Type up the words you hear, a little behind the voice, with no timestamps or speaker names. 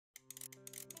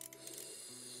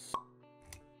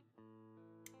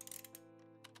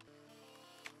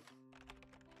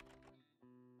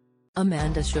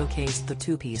Amanda showcased the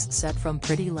two-piece set from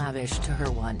Pretty Lavish to her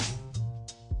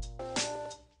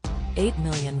 1.8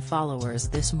 million followers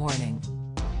this morning.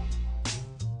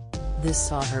 This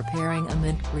saw her pairing a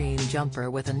mint green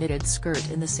jumper with a knitted skirt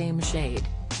in the same shade.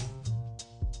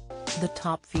 The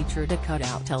top featured a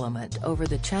cutout element over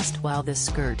the chest while the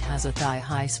skirt has a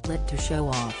thigh-high split to show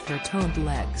off her toned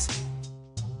legs.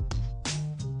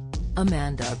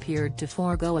 Amanda appeared to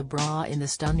forego a bra in the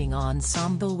stunning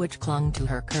ensemble which clung to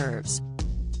her curves.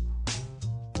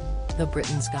 The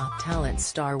Britain's Got Talent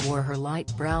star wore her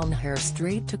light brown hair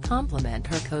straight to complement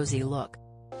her cozy look.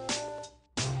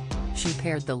 She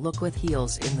paired the look with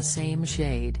heels in the same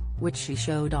shade, which she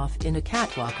showed off in a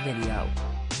catwalk video.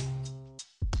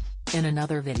 In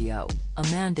another video,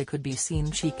 Amanda could be seen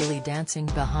cheekily dancing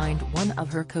behind one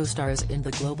of her co-stars in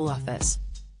the Global office.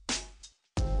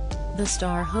 The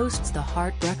star hosts the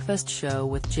Heart Breakfast show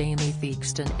with Jamie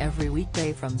Theakston every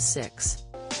weekday from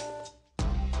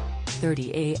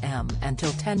 6:30 a.m.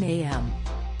 until 10 a.m.